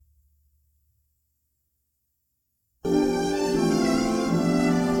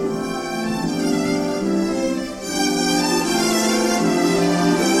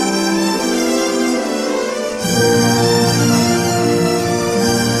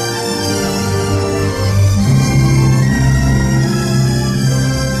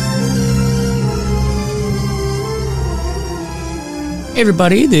Hey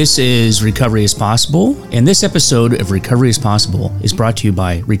everybody, this is Recovery is Possible, and this episode of Recovery is Possible is brought to you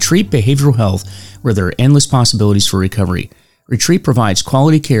by Retreat Behavioral Health, where there are endless possibilities for recovery. Retreat provides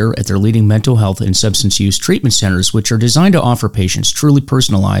quality care at their leading mental health and substance use treatment centers, which are designed to offer patients truly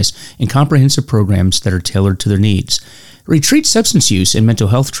personalized and comprehensive programs that are tailored to their needs. Retreat substance use and mental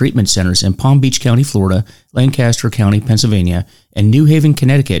health treatment centers in Palm Beach County, Florida, Lancaster County, Pennsylvania, and New Haven,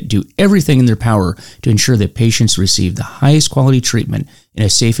 Connecticut do everything in their power to ensure that patients receive the highest quality treatment in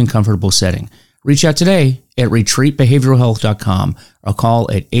a safe and comfortable setting. Reach out today at retreatbehavioralhealth.com or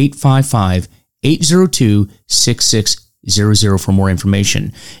call at 855-802-6600 for more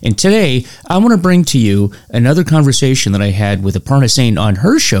information. And today, I want to bring to you another conversation that I had with Aparna Sain on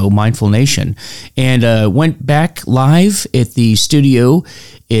her show, Mindful Nation, and went back live at the studio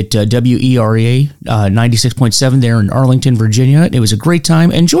at WERA 96.7 there in Arlington, Virginia. It was a great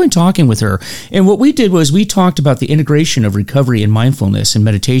time. I enjoyed talking with her. And what we did was we talked about the integration of recovery and mindfulness and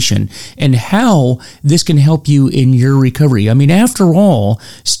meditation and how this can help you in your recovery. I mean, after all,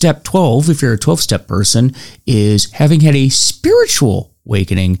 step 12, if you're a 12-step person, is having had a spiritual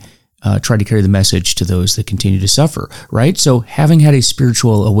awakening. Try to carry the message to those that continue to suffer, right? So having had a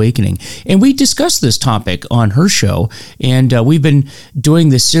spiritual awakening. And we discussed this topic on her show, and we've been doing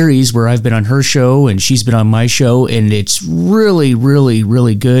this series where I've been on her show and she's been on my show, and it's really, really,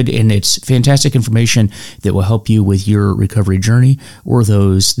 really good, and it's fantastic information that will help you with your recovery journey or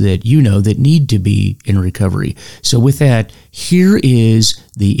those that you know that need to be in recovery. So with that, here is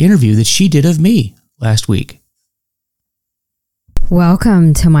the interview that she did of me last week.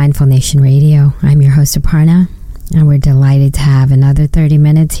 Welcome to Mindful Nation Radio. I'm your host, Aparna, and we're delighted to have another 30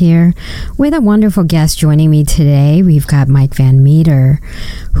 minutes here with a wonderful guest joining me today. We've got Mike Van Meter,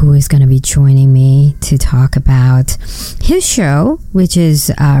 who is going to be joining me to talk about his show, which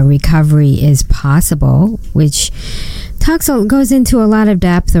is Recovery is Possible, which goes into a lot of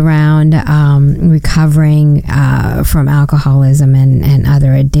depth around recovering from alcoholism and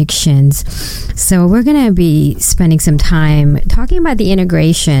other addictions. So we're going to be spending some time talking about the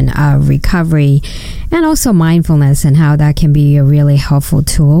integration of recovery and also mindfulness and how that can be a really helpful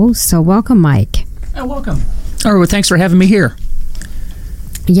tool. So welcome, Mike. Oh, welcome. All right, well, thanks for having me here.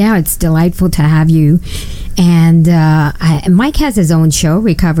 Yeah, it's delightful to have you. And Mike has his own show,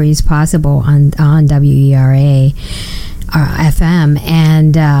 Recovery is Possible, on WERA FM,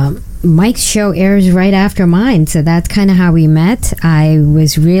 and Mike's show airs right after mine, so that's kind of how we met. I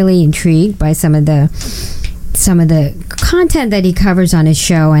was really intrigued by some of the content that he covers on his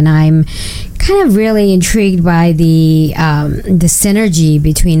show, and I'm kind of really intrigued by the synergy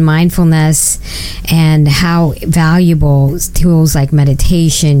between mindfulness and how valuable tools like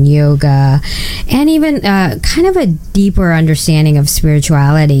meditation, yoga, and even kind of a deeper understanding of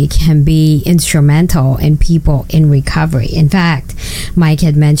spirituality can be instrumental in people in recovery. In fact, Mike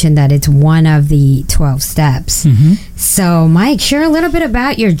had mentioned that it's one of the 12 steps. Mm-hmm. So, Mike, share a little bit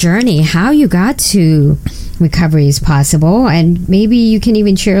about your journey, how you got to Recovery is Possible, and maybe you can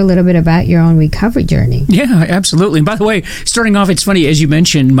even share a little bit about your own recovery journey. Yeah, absolutely. And by the way, starting off, it's funny, as you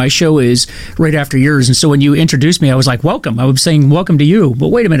mentioned, my show is right after yours, and so when you introduced me, I was like, welcome. I was saying welcome to you, but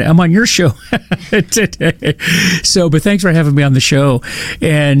wait a minute, I'm on your show today. So, but thanks for having me on the show.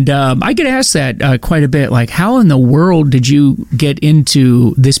 And I get asked that quite a bit, like, how in the world did you get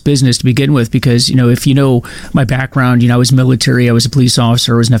into this business to begin with? Because, you know, if you know my background, you know, I was military, I was a police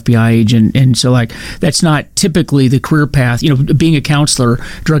officer, I was an FBI agent, and so, like, that's not typically the career path. You know, being a counselor,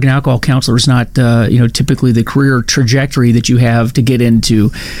 drug and alcohol counselor, is not typically the career trajectory that you have to get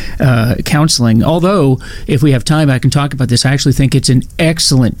into counseling. Although, if we have time, I can talk about this. I actually think it's an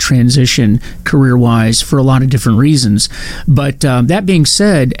excellent transition career-wise for a lot of different reasons. But that being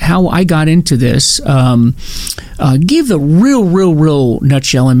said, how I got into this, give the real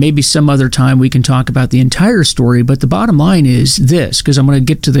nutshell, and maybe some other time we can talk about the entire story. But the bottom line is this, because I'm going to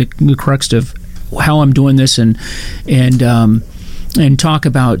get to the crux of how I'm doing this and talk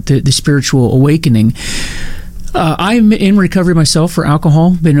about the spiritual awakening. I'm in recovery myself for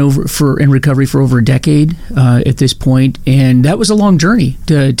alcohol. Been in recovery for over a decade at this point, and that was a long journey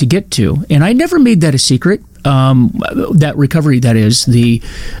to get to. And I never made that a secret. That recovery, that is,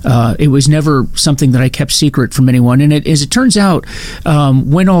 it was never something that I kept secret from anyone. And as it turns out,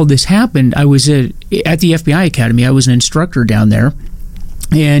 when all this happened, I was at the FBI Academy. I was an instructor down there.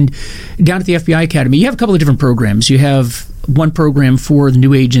 And down at the FBI Academy, you have a couple of different programs. You have one program for the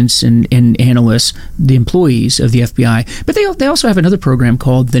new agents and analysts, the employees of the FBI, but they also have another program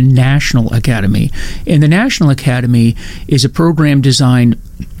called the National Academy. And the National Academy is a program designed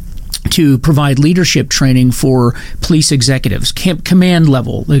to provide leadership training for police executives, command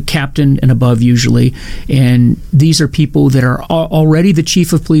level, the captain and above usually. And these are people that are already the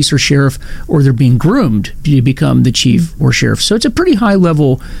chief of police or sheriff, or they're being groomed to become the chief or sheriff. So it's a pretty high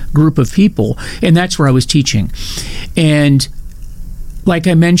level group of people. And that's where I was teaching. And like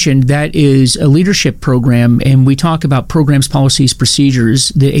I mentioned, that is a leadership program, and we talk about programs, policies, procedures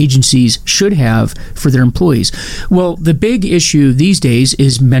that agencies should have for their employees. Well, the big issue these days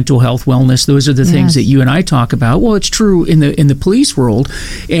is mental health, wellness. Those are the things that you and I talk about. Well, it's true in the police world,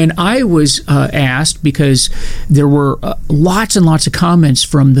 and I was asked because there were lots and lots of comments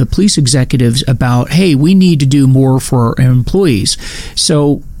from the police executives about, hey, we need to do more for our employees.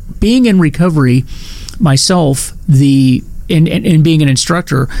 So being in recovery myself, and being an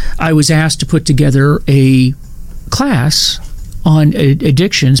instructor, I was asked to put together a class on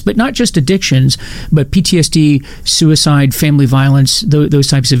addictions, but not just addictions, but PTSD, suicide, family violence, those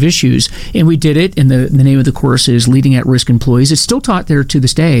types of issues. And we did it, and the name of the course is Leading at-Risk Employees. It's still taught there to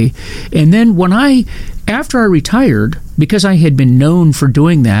this day. And then after I retired, because I had been known for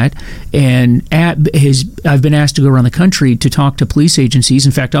doing that, and I've been asked to go around the country to talk to police agencies.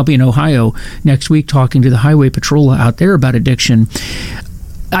 In fact, I'll be in Ohio next week talking to the highway patrol out there about addiction.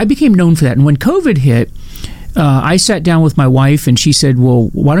 I became known for that. And when COVID hit, I sat down with my wife, and she said, well,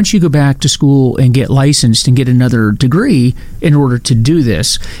 why don't you go back to school and get licensed and get another degree in order to do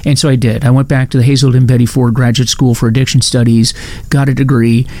this? And so I did. I went back to the Hazelden Betty Ford Graduate School for Addiction Studies, got a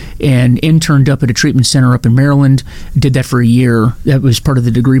degree, and interned up at a treatment center up in Maryland. Did that for a year. That was part of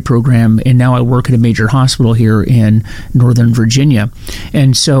the degree program, and now I work at a major hospital here in Northern Virginia.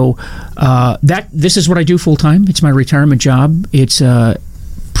 And so this is what I do full-time. It's my retirement job. It's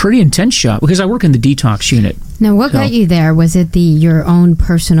pretty intense job because I work in the detox unit. Now, what got you there? Was it your own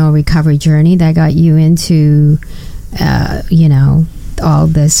personal recovery journey that got you into, all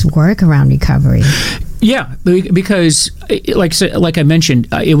this work around recovery? Yeah, because like I mentioned,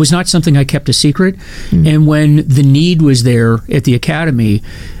 it was not something I kept a secret. And when the need was there at the academy,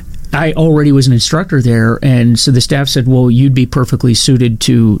 I already was an instructor there, and so the staff said, well, you'd be perfectly suited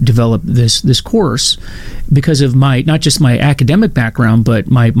to develop this course because of not just my academic background, but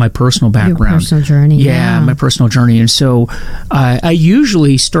my personal background. Your personal journey. Yeah, my personal journey. And so I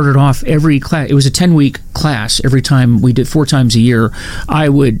usually started off every class. It was a 10-week class every time. We did 4 times a year. I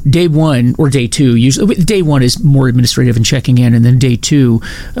would, day 1 or day 2, usually day 1 is more administrative and checking in, and then day 2,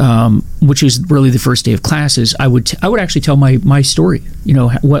 which is really the first day of classes, I would actually tell my story,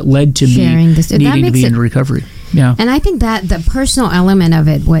 what led to me needing to be in recovery. Yeah. And I think that the personal element of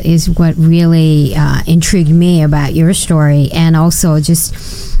it is what really intrigued me about your story. And also just,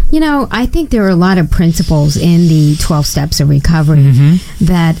 I think there are a lot of principles in the 12 steps of recovery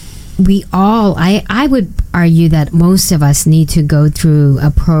that we all, I would argue that most of us need to go through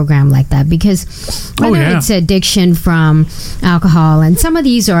a program like that, because whether it's addiction from alcohol, and some of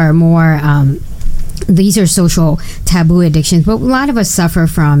these are more these are social taboo addictions, but a lot of us suffer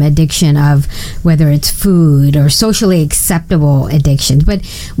from addiction of whether it's food or socially acceptable addictions. But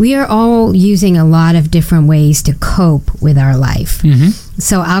we are all using a lot of different ways to cope with our life.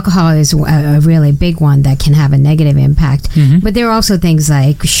 So alcohol is a really big one that can have a negative impact. But there are also things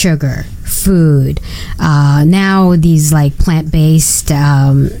like sugar, food, now these like plant-based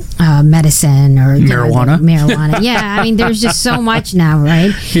medicine or marijuana. Yeah, I mean, there's just so much now,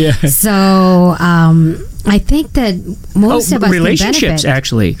 right? Yeah. So I think that most of us relationships,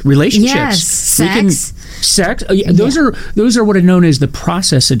 yes, sex. Sex. Those are what are known as the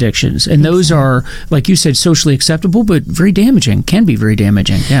process addictions, and those are, like you said, socially acceptable, but very damaging. Can be very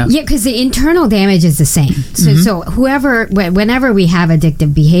damaging. Yeah. Yeah, because the internal damage is the same. So whenever we have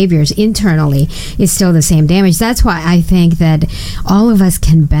addictive behaviors internally, it's still the same damage. That's why I think that all of us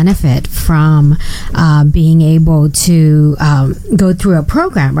can benefit from being able to go through a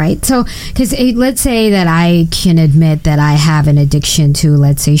program, right? So, because let's say that I can admit that I have an addiction to,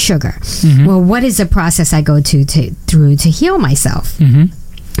 let's say, sugar. Well, what is the process I go through to heal myself?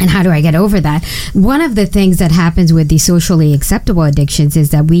 And how do I get over that? One of the things that happens with the socially acceptable addictions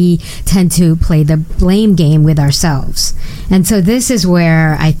is that we tend to play the blame game with ourselves. And so this is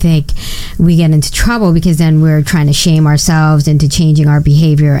where I think we get into trouble, because then we're trying to shame ourselves into changing our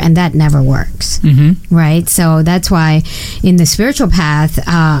behavior, and that never works. Right? So that's why in the spiritual path,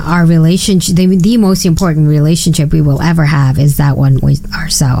 our relationship, the most important relationship we will ever have is that one with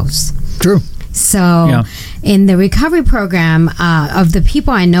ourselves. True. So in the recovery program, of the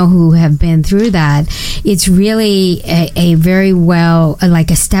people I know who have been through that, it's really a very well,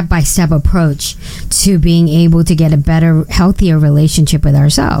 like a step-by-step approach to being able to get a better, healthier relationship with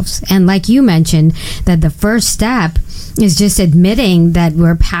ourselves. And like you mentioned, that the first step is just admitting that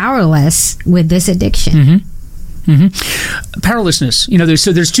we're powerless with this addiction. Mm-hmm. Mm-hmm. Powerlessness.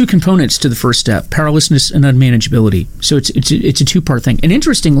 There's two components to the first step: powerlessness and unmanageability. So it's a two-part thing. And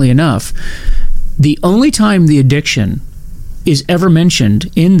interestingly enough, the only time the addiction is ever mentioned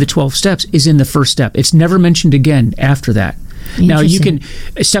in the 12 steps is in the first step. It's never mentioned again after that. Now you can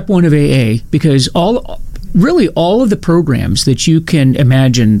step one of AA, because all of the programs that you can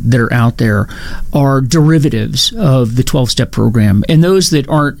imagine that are out there are derivatives of the 12-step program, and those that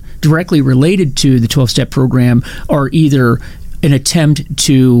aren't directly related to the 12-step program are either an attempt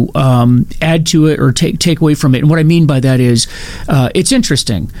to add to it or take away from it. And what I mean by that is, it's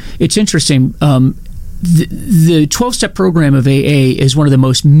interesting. The 12-step program of AA is one of the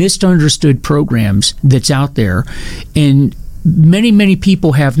most misunderstood programs that's out there, and many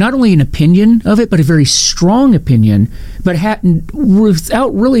people have not only an opinion of it, but a very strong opinion, but without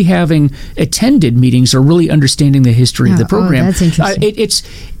really having attended meetings or really understanding the history of the program. That's interesting.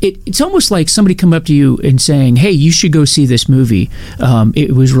 It's almost like somebody come up to you and saying, "Hey, you should go see this movie.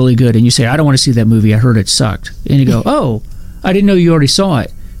 It was really good," and you say, "I don't want to see that movie. I heard it sucked." And you go, "Oh, I didn't know you already saw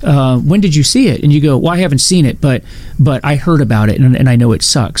it. When did you see it?" And you go, "Well, I haven't seen it, but I heard about it, and I know it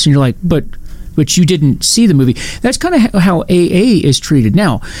sucks." And you're like, but you didn't see the movie. That's kind of how AA is treated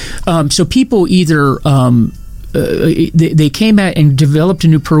now. So people either they came at and developed a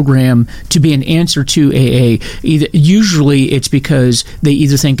new program to be an answer to AA. Usually it's because they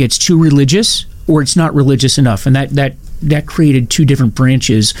either think it's too religious or it's not religious enough, and that created two different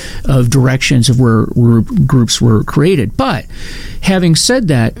branches of directions of where groups were created. But having said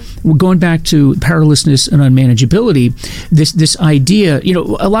that, we're going back to powerlessness and unmanageability. This idea,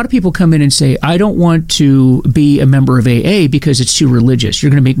 a lot of people come in and say, "I don't want to be a member of AA because it's too religious. You're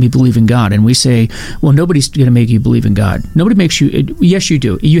going to make me believe in God." And we say, "Well, nobody's going to make you believe in God. Nobody makes you. Yes, you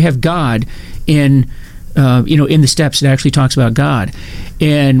do. You have God in." In the steps, it actually talks about God.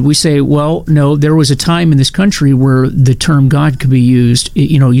 And we say, well, no, there was a time in this country where the term God could be used,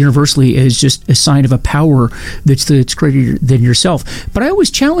 universally as just a sign of a power that's greater than yourself. But I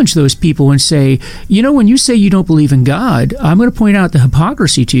always challenge those people and say, when you say you don't believe in God, I'm going to point out the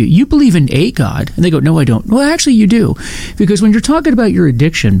hypocrisy to you. You believe in a God. And they go, "No, I don't." Well, actually, you do. Because when you're talking about your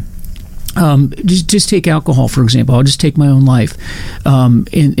addiction, just take alcohol, for example. I'll just take my own life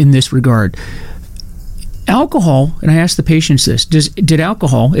in this regard. Alcohol, and I asked the patients this, did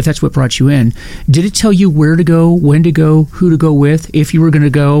alcohol, if that's what brought you in, did it tell you where to go, when to go, who to go with, if you were going to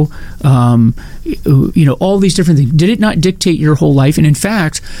go, all these different things? Did it not dictate your whole life? And in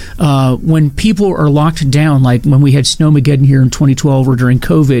fact, when people are locked down, like when we had Snowmageddon here in 2012 or during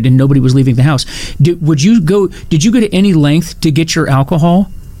COVID and nobody was leaving the house, did you go to any length to get your alcohol?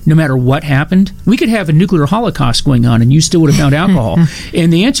 No matter what happened, we could have a nuclear holocaust going on and you still would have found alcohol.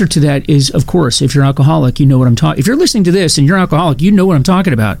 And the answer to that is, of course, if you're alcoholic, you know what I'm talking. If you're listening to this and you're alcoholic, you know what I'm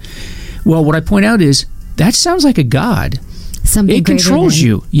talking about. Well, what I point out is that sounds like a God. It controls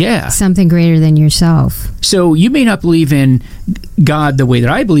you. Yeah. Something greater than yourself. So you may not believe in God the way that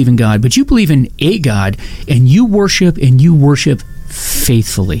I believe in God, but you believe in a God, and you worship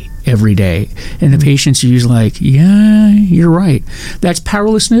faithfully every day. And the patients are usually like, "Yeah, you're right." That's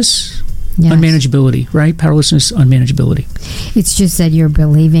powerlessness, yes. Unmanageability, right? Powerlessness, unmanageability. It's just that you're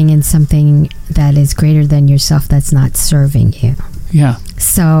believing in something that is greater than yourself that's not serving you. Yeah.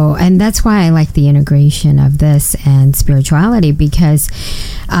 So, and that's why I like the integration of this and spirituality, because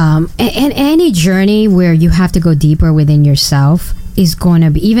in any journey where you have to go deeper within yourself is going to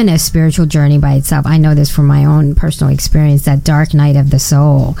be, even a spiritual journey by itself. I know this from my own personal experience, that dark night of the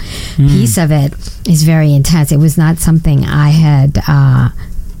soul piece of it is very intense. It was not something I had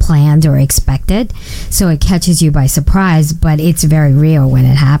planned or expected, so it catches you by surprise, but it's very real when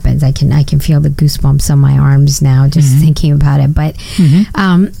it happens. I can feel the goosebumps on my arms now just thinking about it. But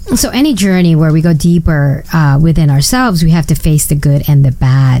so any journey where we go deeper within ourselves, we have to face the good and the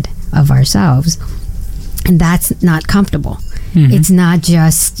bad of ourselves, and that's not comfortable. It's not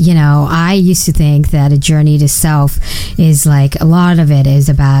just, I used to think that a journey to self is like, a lot of it is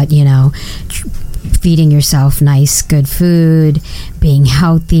about, feeding yourself nice, good food, being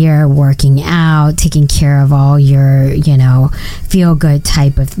healthier, working out, taking care of all your, feel-good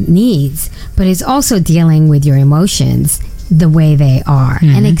type of needs. But it's also dealing with your emotions the way they are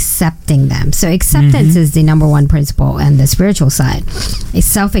and accepting them. So acceptance is the number one principle on the spiritual side. It's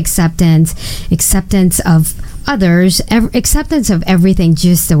self-acceptance, acceptance of others, acceptance of everything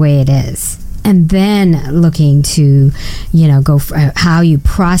just the way it is. and then looking to, go for how you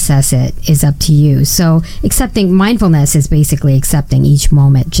process it is up to you. So accepting mindfulness is basically accepting each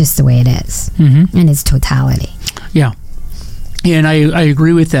moment just the way it is in its totality. Yeah. And I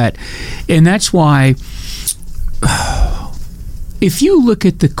agree with that. And that's why if you look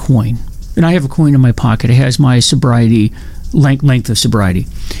at the coin, and I have a coin in my pocket, it has my sobriety, length of sobriety.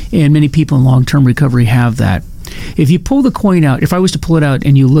 And many people in long-term recovery have that. If you pull the coin out, if I was to pull it out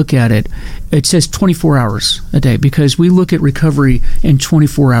and you look at it, it says 24 hours a day, because we look at recovery in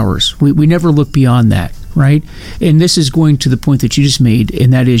 24 hours. We never look beyond that, right? And this is going to the point that you just made,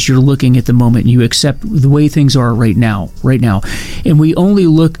 and that is you're looking at the moment and you accept the way things are right now. And we only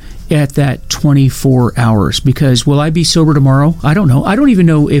look at that 24 hours, because will I be sober tomorrow? I don't know. I don't even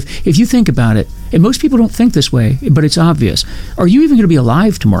know if you think about it, and most people don't think this way, but it's obvious. Are you even going to be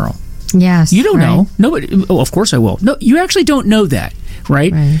alive tomorrow? Yes. You don't know. Nobody. Oh, of course I will. No, you actually don't know that.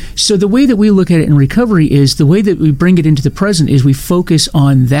 Right? So the way that we look at it in recovery is the way that we bring it into the present is we focus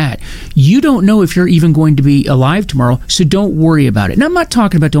on that. You don't know if you're even going to be alive tomorrow, so don't worry about it. And I'm not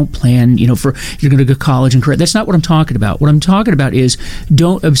talking about don't plan, for you're going to go to college and career. That's not what I'm talking about. What I'm talking about is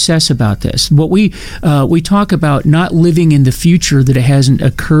don't obsess about this. What we talk about not living in the future that it hasn't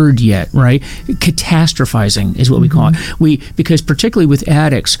occurred yet, right? Catastrophizing is what we call it. Because particularly with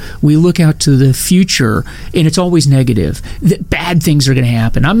addicts, we look out to the future and it's always negative. That bad things are going to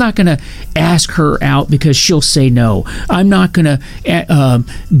happen. I'm not going to ask her out because she'll say no. I'm not going to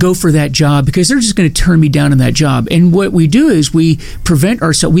go for that job because they're just going to turn me down in that job. And what we do is we prevent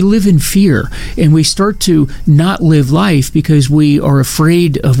ourselves. We live in fear, and we start to not live life because we are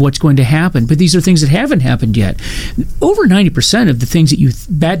afraid of what's going to happen. But these are things that haven't happened yet. Over 90% of the things that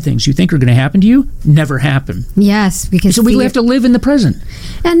bad things you think are going to happen to you never happen. Yes, because so we have to live in the present.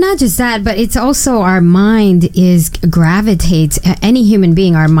 And not just that, but it's also our mind gravitates. Any human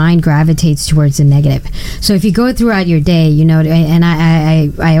being, our mind gravitates towards the negative. So if you go throughout your day, and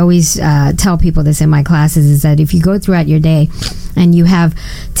I always tell people this in my classes, is that if you go throughout your day and you have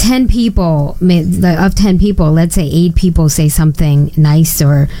 10 people, of 10 people, let's say 8 people say something nice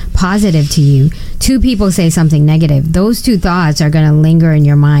or positive to you, 2 people say something negative, those 2 thoughts are going to linger in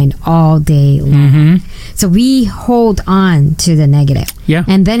your mind all day long. So we hold on to the negative. Yeah.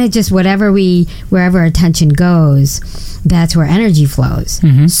 And then it just, wherever attention goes, that's where energy flows.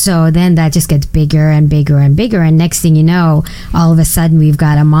 So then that just gets bigger and bigger and bigger. And next thing you know, all of a sudden we've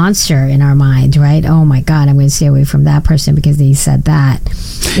got a monster in our mind, right? Oh my God, I'm going to stay away from that person because they said that.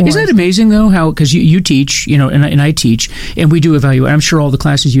 Isn't that amazing though? How, because you teach, and I teach, and we do evaluate. I'm sure all the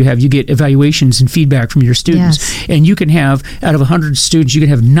classes you have, you get evaluations and feedback from your students. Yes. And you can have, out of 100 students, you can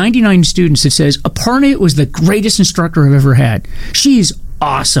have 99 students that says, Aparna was the greatest instructor I've ever had. She's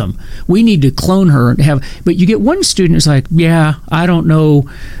awesome. We need to clone her and have. But you get one student who's like, yeah, I don't know,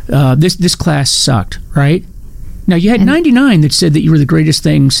 this class sucked, right? Now you had 99 that said that you were the greatest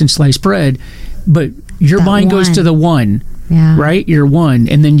thing since sliced bread, but your mind goes to the one. Yeah. Right? You're one,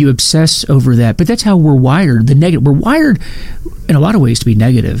 and then you obsess over that. But that's how we're wired. The negative. We're wired in a lot of ways to be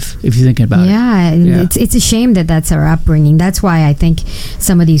negative, if you're thinking about it. Yeah, it's a shame that that's our upbringing. That's why I think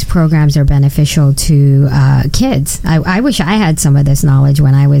some of these programs are beneficial to kids. I wish I had some of this knowledge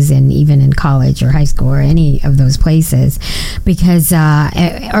when I was even in college or high school or any of those places, because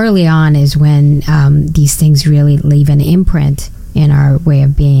early on is when these things really leave an imprint in our way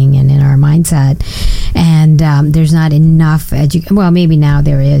of being and in our mindset. And there's not enough well, maybe now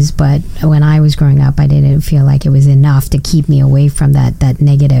there is, but when I was growing up, I didn't feel like it was enough to keep me away from that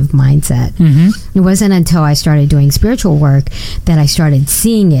negative mindset. It wasn't until I started doing spiritual work that I started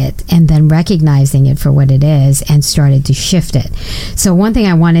seeing it and then recognizing it for what it is and started to shift it. So one thing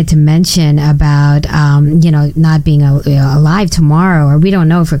I wanted to mention about not being alive tomorrow, or we don't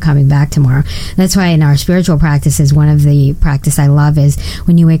know if we're coming back tomorrow. That's why in our spiritual practices, one of the practice I love is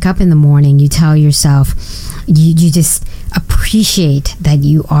when you wake up in the morning, you tell yourself, you just appreciate that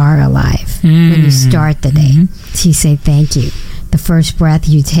you are alive when you start the day. So you say thank you. The first breath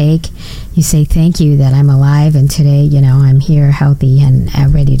you take, you say thank you that I'm alive, and today, I'm here healthy and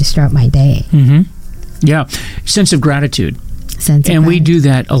ready to start my day. Yeah, sense of gratitude. And we do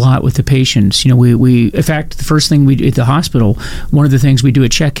that a lot with the patients. We in fact, the first thing we do at the hospital, one of the things we do a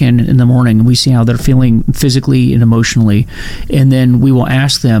check-in in the morning, and we see how they're feeling physically and emotionally, and then we will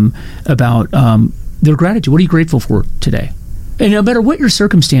ask them about their gratitude. What are you grateful for today? And no matter what your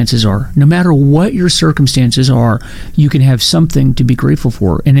circumstances are, you can have something to be grateful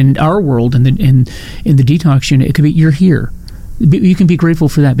for. And in our world, in the detox unit, it could be you're here. You can be grateful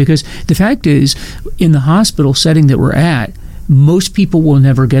for that, because the fact is, in the hospital setting that we're at, most people will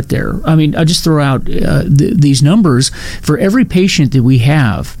never get there. I mean, I'll just throw out these numbers. For every patient that we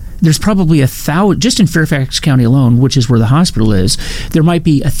have there's probably 1,000, just in Fairfax County alone, which is where the hospital is, there might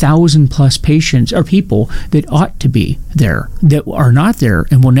be 1,000 plus patients or people that ought to be there that are not there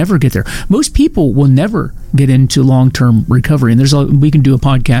and will never get there. Most people will never get into long-term recovery, and we can do a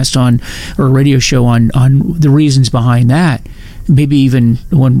podcast on, or a radio show on the reasons behind that. Maybe even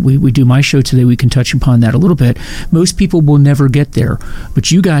when we do my show today, we can touch upon that a little bit. Most people will never get there,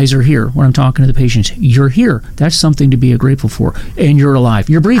 but you guys are here. When I'm talking to the patients, you're here. That's something to be grateful for, and you're alive.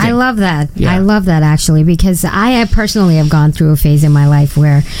 You're breathing. I love that. Yeah. I love that, actually, because I personally have gone through a phase in my life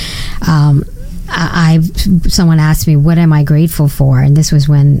where someone asked me, what am I grateful for? And this was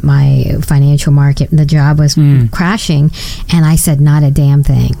when my financial market, the job was crashing, and I said, not a damn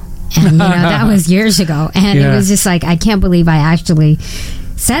thing. And that was years ago, and it was just like, I can't believe I actually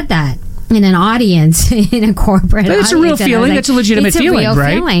said that in an audience, in a corporate audience. It's a real feeling. It's a legitimate feeling, right? It's a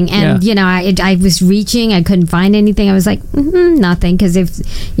real feeling. And, I was reaching. I couldn't find anything. I was like, nothing, because if,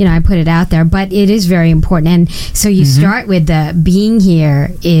 I put it out there. But it is very important. And so you start with the being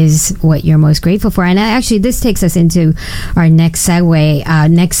here is what you're most grateful for. And actually, this takes us into our next segue,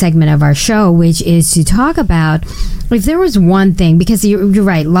 next segment of our show, which is to talk about if there was one thing, because you're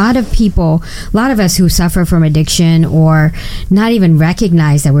right, a lot of us who suffer from addiction or not even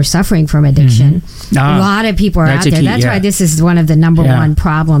recognize that we're suffering from addiction. A lot of people are out there. That's why this is one of the number one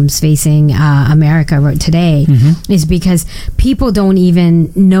problems facing America today, is because people don't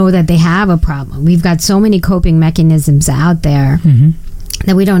even know that they have a problem. We've got so many coping mechanisms out there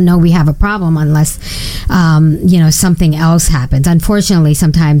that we don't know we have a problem unless something else happens. Unfortunately,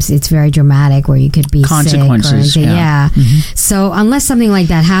 sometimes it's very dramatic where you could be consequences. Sick So unless something like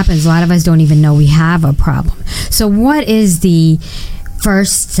that happens, a lot of us don't even know we have a problem. So what is the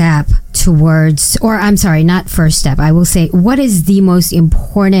first step towards, or I'm sorry, not first step, I will say, what is the most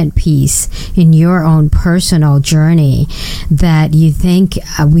important piece in your own personal journey that you think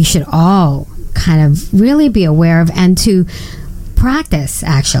we should all kind of really be aware of and to practice,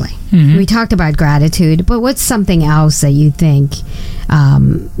 actually? We talked about gratitude, but what's something else that you think,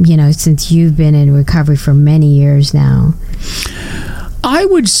 since you've been in recovery for many years now? I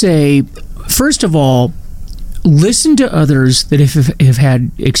would say, first of all, listen to others that have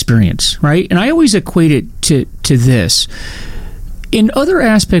had experience, right? And I always equate it to this. In other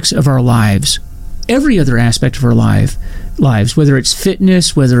aspects of our lives, every other aspect of our lives, whether it's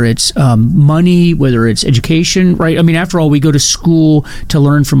fitness, whether it's money, whether it's education, right? I mean, after all, we go to school to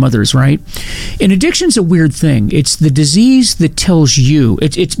learn from others, right? And addiction's a weird thing. It's the disease that tells you,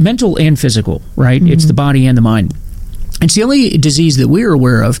 it's mental and physical, right? It's the body and the mind. It's the only disease that we're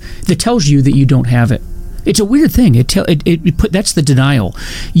aware of that tells you that you don't have it. It's a weird thing. That's the denial.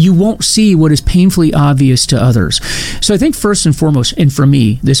 You won't see what is painfully obvious to others. So I think first and foremost, and for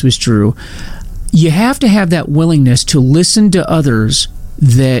me, this was true, you have to have that willingness to listen to others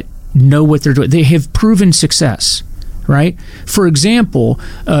that know what they're doing. They have proven success, right? For example,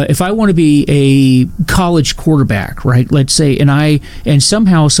 if I want to be a college quarterback, right, let's say, and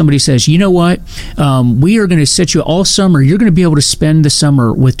somehow somebody says, you know what, we are going to set you all summer, you're going to be able to spend the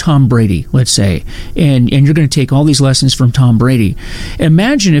summer with Tom Brady, let's say, and you're going to take all these lessons from Tom Brady.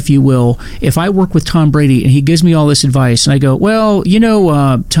 Imagine, if you will, if I work with Tom Brady and he gives me all this advice and I go, well,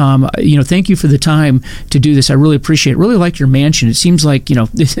 Tom, thank you for the time to do this. I really appreciate it. Really like your mansion. It seems like,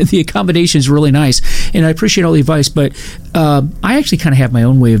 the accommodation is really nice, and I appreciate all the advice, but I actually kind of have my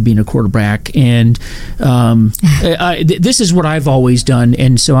own way of being a quarterback, and this is what I've always done,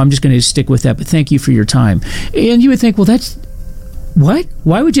 and so I'm just going to stick with that, but thank you for your time. And you would think, well, that's what?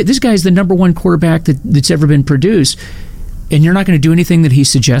 Why would you? This guy's the number one quarterback that's ever been produced, and you're not going to do anything that he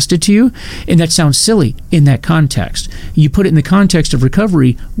suggested to you? And that sounds silly in that context. You put it in the context of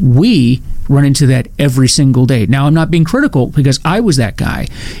recovery, we run into that every single day. Now, I'm not being critical because I was that guy.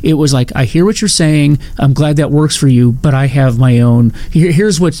 It was like, I hear what you're saying, I'm glad that works for you, but I have my own,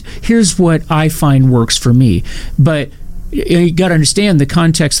 here's what I find works for me. But you got to understand the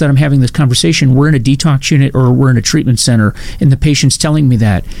context that I'm having this conversation. We're in a detox unit or we're in a treatment center, and the patient's telling me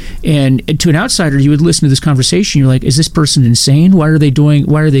that. And to an outsider, you would listen to this conversation. You're like, is this person insane? Why are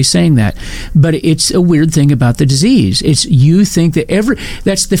they saying that? But it's a weird thing about the disease. It's, you think that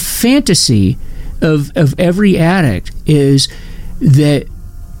that's the fantasy of every addict, is that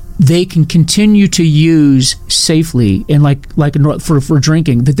they can continue to use safely, and for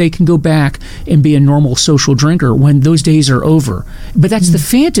drinking, that they can go back and be a normal social drinker when those days are over. But that's the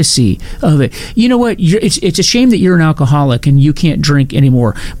fantasy of it. You know what? It's a shame that you're an alcoholic and you can't drink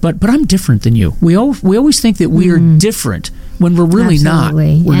anymore. But I'm different than you. We always think that we are different. when we're really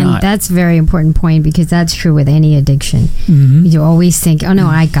Absolutely. not. We're not. That's a very important point, because that's true with any addiction. You always think, oh no,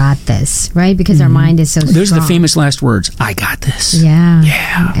 I got this, right? Because our mind is so Those strong. are the famous last words. I got this. Yeah.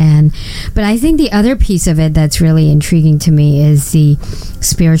 Yeah. But I think the other piece of it that's really intriguing to me is the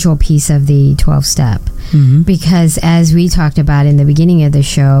spiritual piece of the 12-step. Because as we talked about in the beginning of the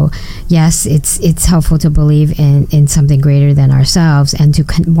show, yes, it's helpful to believe in something greater than ourselves, and to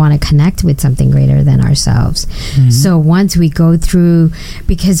want to connect with something greater than ourselves. So once we go through,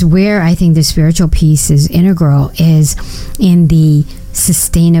 because where I think the spiritual piece is integral is in the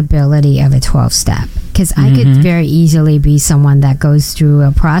sustainability of a 12-step. Because I could very easily be someone that goes through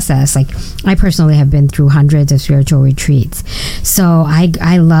a process. Like, I personally have been through hundreds of spiritual retreats. So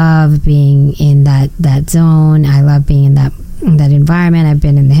I love being in that zone. I love being in that environment. I've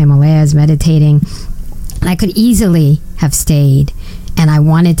been in the Himalayas meditating. I could easily have stayed, and I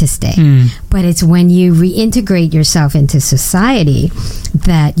wanted to stay. But it's when you reintegrate yourself into society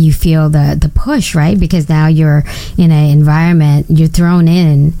that you feel the push, right? Because now you're in an environment, you're thrown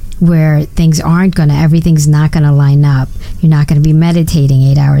in where everything's not going to line up. You're not going to be meditating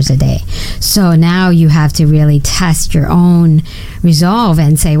 8 hours a day. So now you have to really test your own resolve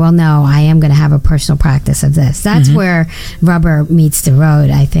and say, well, no, I am going to have a personal practice of this. That's where rubber meets the road,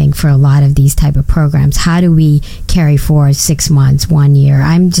 I think, for a lot of these type of programs. How do we carry forward 6 months, 1 year?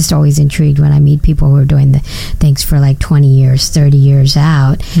 I'm just always intrigued when I meet people who are doing the things for like 20 years, 30 years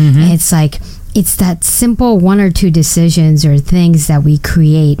out. It's like, it's that simple 1 or 2 decisions or things that we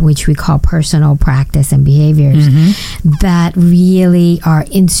create, which we call personal practice and behaviors, that really are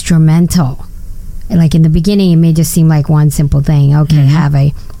instrumental. Like in the beginning, it may just seem like one simple thing.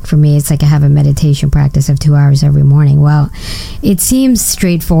 Okay, for me, it's like I have a meditation practice of 2 hours every morning. Well, it seems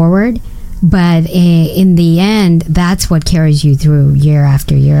straightforward, but in the end, that's what carries you through year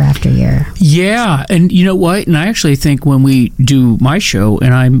after year after year. Yeah, and you know what? And I actually think when we do my show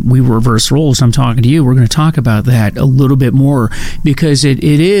and we reverse roles, I'm talking to you, we're going to talk about that a little bit more, because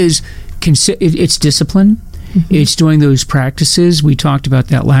it's discipline. It's doing those practices. We talked about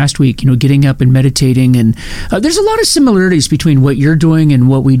that last week, getting up and meditating. And there's a lot of similarities between what you're doing and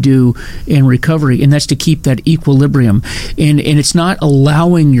what we do in recovery, and that's to keep that equilibrium. And it's not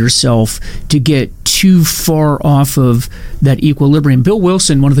allowing yourself to get too far off of that equilibrium. Bill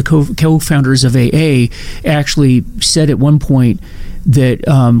Wilson, one of the co-founders of AA, actually said at one point that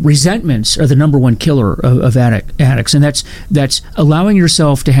resentments are the number one killer of addicts, and that's allowing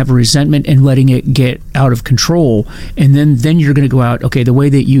yourself to have a resentment and letting it get out of control, and then you're going to go out. Okay, the way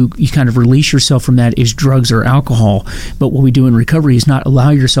that you kind of release yourself from that is drugs or alcohol, but what we do in recovery is not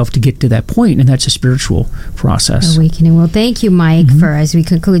allow yourself to get to that point, and that's a spiritual process. Awakening. Well, thank you, Mike, for as we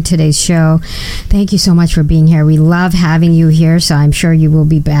conclude today's show. Thank you so much for being here. We love having you here, so I'm sure you will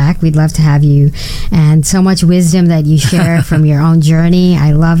be back. We'd love to have you, and so much wisdom that you share from your own journey.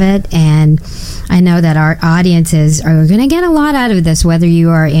 I love it, and I know that our audiences are going to get a lot out of this, whether you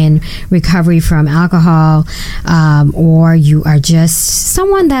are in recovery from alcohol or you are just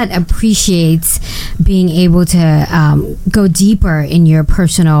someone that appreciates being able to go deeper in your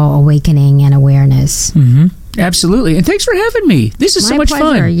personal awakening and awareness. Absolutely. And thanks for having me. This is so much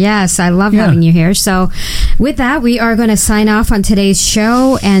pleasure. fun. Yes, I love having you here. So with that, we are going to sign off on today's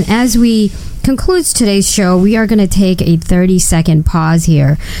show. And as we concludes today's show, we are going to take a 30-second pause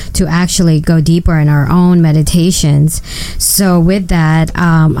here to actually go deeper in our own meditations. So with that,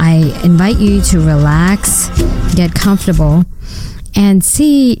 I invite you to relax, get comfortable, and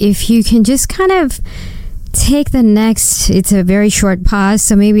see if you can just kind of take the next, it's a very short pause,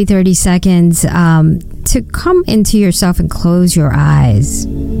 so maybe 30 seconds, to come into yourself and close your eyes.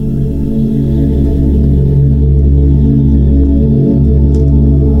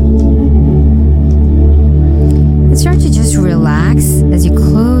 And start to just relax as you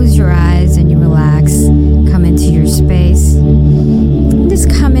close your eyes and you relax, come into your space, and just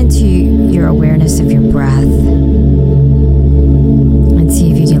come into your awareness of your breath. And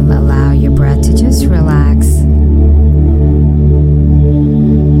see if you can allow your breath to just relax.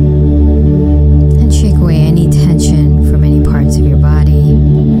 And shake away any tension from any parts of your body.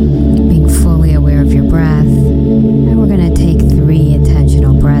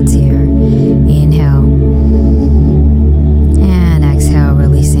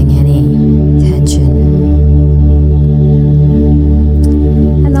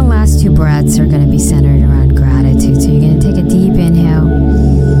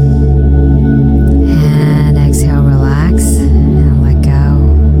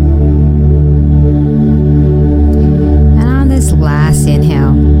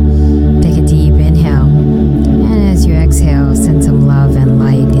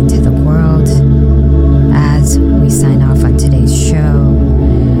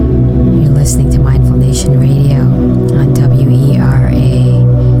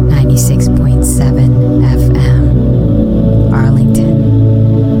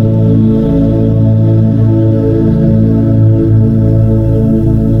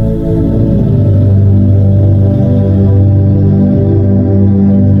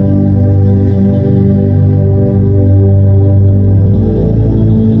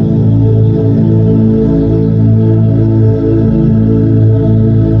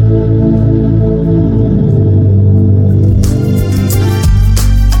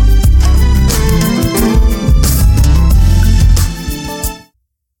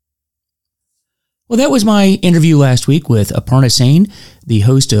 Well, that was my interview last week with Aparna Sain, the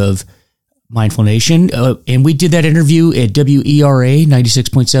host of Mindful Nation, and we did that interview at WERA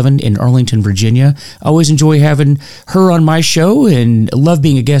 96.7 in Arlington, Virginia. I always enjoy having her on my show and love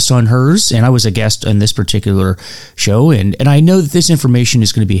being a guest on hers, and I was a guest on this particular show, and I know that this information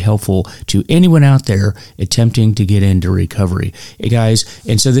is going to be helpful to anyone out there attempting to get into recovery. Hey guys,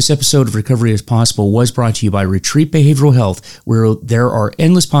 and so this episode of Recovery is Possible was brought to you by Retreat Behavioral Health, where there are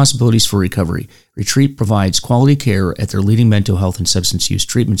endless possibilities for recovery. Retreat provides quality care at their leading mental health and substance use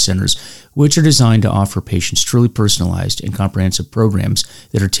treatment centers, which are designed to offer patients truly personalized and comprehensive programs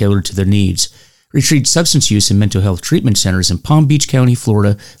that are tailored to their needs. Retreat substance use and mental health treatment centers in Palm Beach County,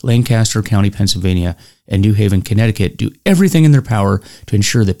 Florida, Lancaster County, Pennsylvania, and New Haven, Connecticut do everything in their power to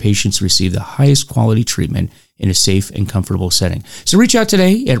ensure that patients receive the highest quality treatment in a safe and comfortable setting. So reach out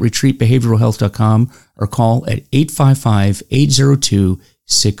today at retreatbehavioralhealth.com or call at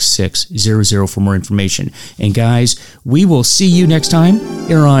 855-802-6600 for more information. And guys, we will see you next time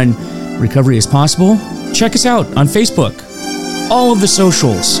here on Recovery is Possible. Check us out on Facebook, all of the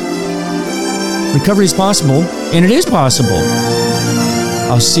socials. Recovery is possible, and it is possible.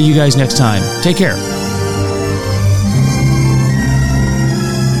 I'll see you guys next time. Take care.